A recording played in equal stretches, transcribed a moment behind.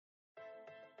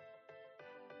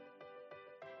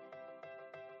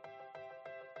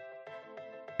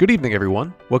Good evening,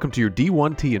 everyone. Welcome to your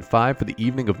D1T and 5 for the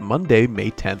evening of Monday, May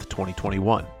 10th,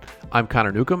 2021. I'm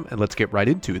Connor Newcomb, and let's get right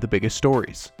into the biggest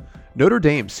stories. Notre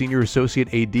Dame Senior Associate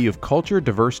AD of Culture,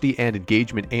 Diversity, and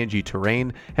Engagement Angie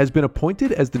Terrain has been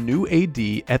appointed as the new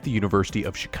AD at the University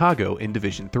of Chicago in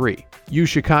Division III. U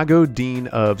Chicago Dean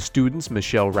of Students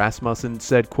Michelle Rasmussen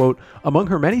said, quote, "Among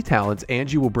her many talents,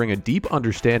 Angie will bring a deep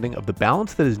understanding of the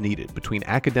balance that is needed between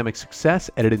academic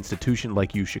success at an institution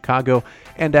like U Chicago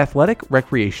and athletic,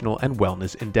 recreational, and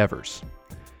wellness endeavors."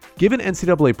 Given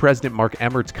NCAA President Mark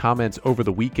Emmert's comments over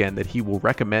the weekend that he will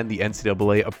recommend the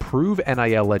NCAA approve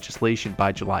NIL legislation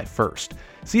by July 1st,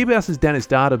 CBS's Dennis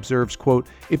Dodd observes, quote,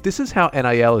 "If this is how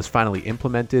NIL is finally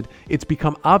implemented, it's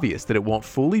become obvious that it won't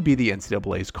fully be the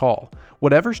NCAA's call.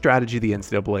 Whatever strategy the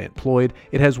NCAA employed,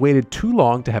 it has waited too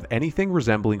long to have anything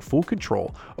resembling full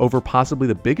control over possibly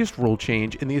the biggest rule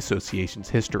change in the association's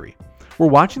history. We're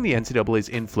watching the NCAA's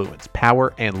influence,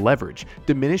 power, and leverage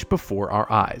diminish before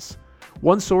our eyes."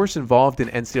 One source involved in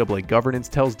NCAA governance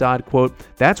tells Dodd, quote,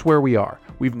 "That's where we are.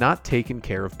 We've not taken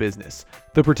care of business.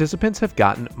 The participants have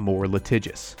gotten more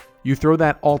litigious." You throw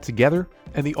that all together,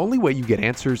 and the only way you get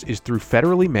answers is through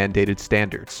federally mandated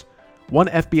standards. One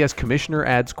FBS commissioner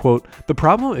adds, quote, "The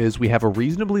problem is we have a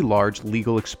reasonably large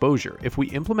legal exposure if we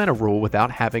implement a rule without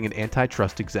having an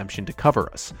antitrust exemption to cover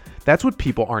us. That's what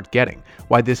people aren't getting,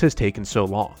 why this has taken so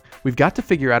long. We've got to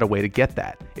figure out a way to get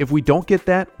that. If we don't get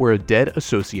that, we're a dead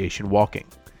association walking."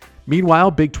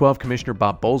 Meanwhile, Big 12 Commissioner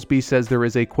Bob Bowlesby says there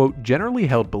is a, quote, "generally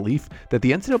held belief that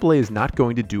the NCAA is not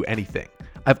going to do anything.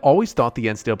 I've always thought the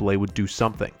NCAA would do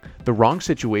something. The wrong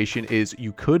situation is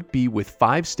you could be with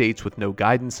 5 states with no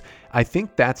guidance. I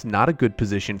think that's not a good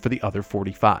position for the other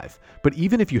 45. But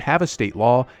even if you have a state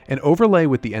law, an overlay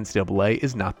with the NCAA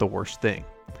is not the worst thing."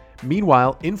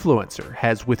 Meanwhile, Influencer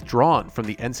has withdrawn from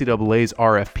the NCAA's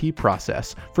RFP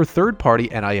process for third-party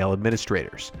NIL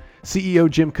administrators. CEO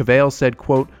Jim Cavale said,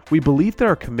 quote, "We believe that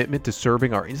our commitment to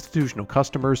serving our institutional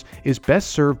customers is best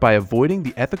served by avoiding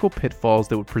the ethical pitfalls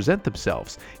that would present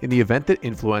themselves in the event that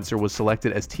Influencer was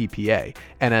selected as TPA,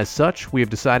 and as such, we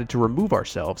have decided to remove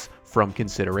ourselves from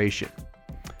consideration."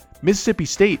 Mississippi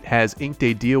State has inked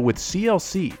a deal with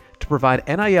CLC to provide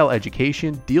NIL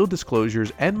education, deal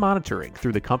disclosures, and monitoring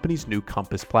through the company's new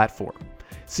Compass platform.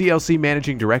 CLC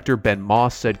Managing Director Ben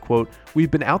Moss said, quote,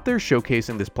 "We've been out there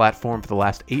showcasing this platform for the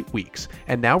last 8 weeks,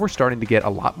 and now we're starting to get a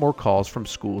lot more calls from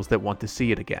schools that want to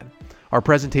see it again. Our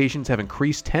presentations have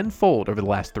increased tenfold over the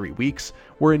last 3 weeks.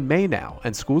 We're in May now,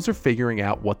 and schools are figuring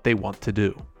out what they want to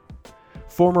do."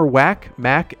 Former WAC,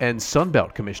 MAC, and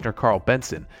Sunbelt Commissioner Carl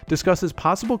Benson discusses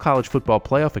possible college football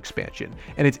playoff expansion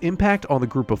and its impact on the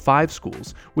Group of 5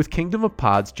 schools with Kingdom of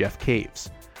Pod's Jeff Caves.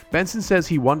 Benson says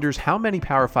he wonders how many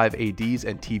Power 5 ADs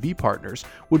and TV partners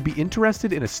would be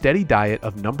interested in a steady diet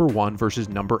of number 1 versus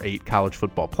number 8 college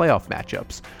football playoff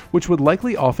matchups, which would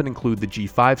likely often include the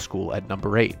G5 school at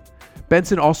number 8.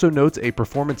 Benson also notes a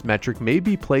performance metric may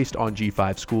be placed on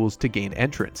G5 schools to gain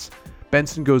entrance.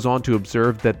 Benson goes on to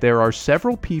observe that there are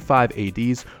several P5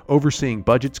 ADs overseeing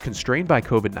budgets constrained by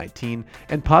COVID-19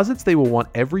 and posits they will want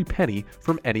every penny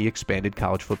from any expanded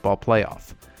college football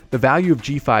playoff. The value of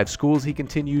G5 schools, he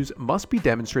continues, must be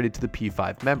demonstrated to the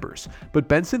P5 members, but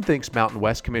Benson thinks Mountain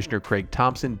West Commissioner Craig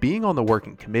Thompson being on the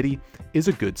working committee is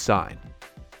a good sign.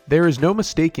 There is no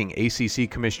mistaking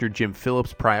ACC Commissioner Jim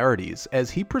Phillips' priorities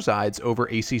as he presides over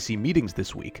ACC meetings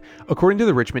this week, according to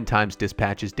the Richmond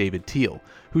Times-Dispatch's David Teal,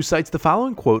 who cites the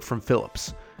following quote from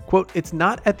Phillips, quote, "It's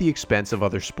not at the expense of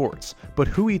other sports, but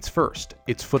who eats first?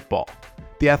 It's football."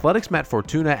 The Athletics' Matt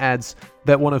Fortuna adds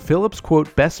that one of Phillips'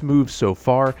 quote, "best moves so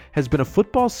far has been a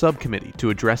football subcommittee to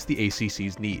address the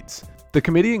ACC's needs. The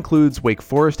committee includes Wake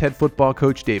Forest head football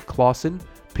coach Dave Clawson,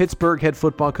 Pittsburgh head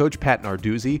football coach Pat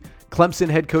Narduzzi, Clemson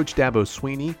head coach Dabo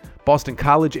Sweeney, Boston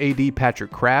College AD Patrick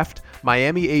Kraft,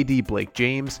 Miami AD Blake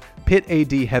James, Pitt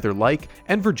AD Heather Lyke,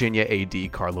 and Virginia AD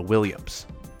Carla Williams.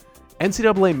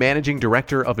 NCAA Managing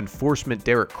Director of Enforcement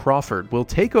Derek Crawford will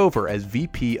take over as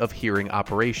VP of Hearing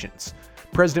Operations.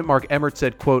 President Mark Emmert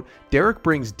said, quote, "Derek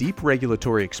brings deep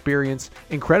regulatory experience,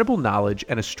 incredible knowledge,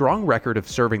 and a strong record of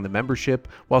serving the membership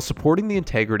while supporting the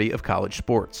integrity of college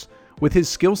sports. With his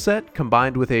skill set,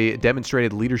 combined with a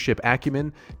demonstrated leadership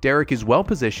acumen, Derek is well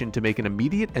positioned to make an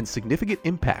immediate and significant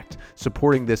impact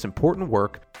supporting this important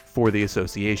work for the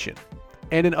association."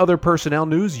 And in other personnel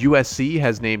news, USC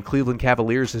has named Cleveland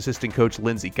Cavaliers assistant coach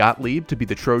Lindsey Gottlieb to be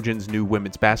the Trojans' new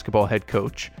women's basketball head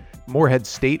coach. Morehead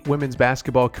State women's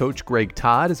basketball coach Greg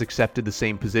Todd has accepted the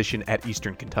same position at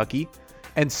Eastern Kentucky.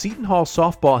 And Seton Hall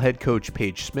softball head coach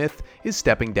Paige Smith is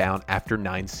stepping down after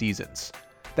 9 seasons.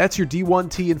 That's your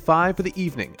D1T and 5 for the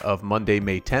evening of Monday,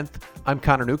 May 10th. I'm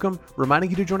Connor Newcomb, reminding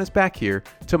you to join us back here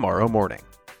tomorrow morning.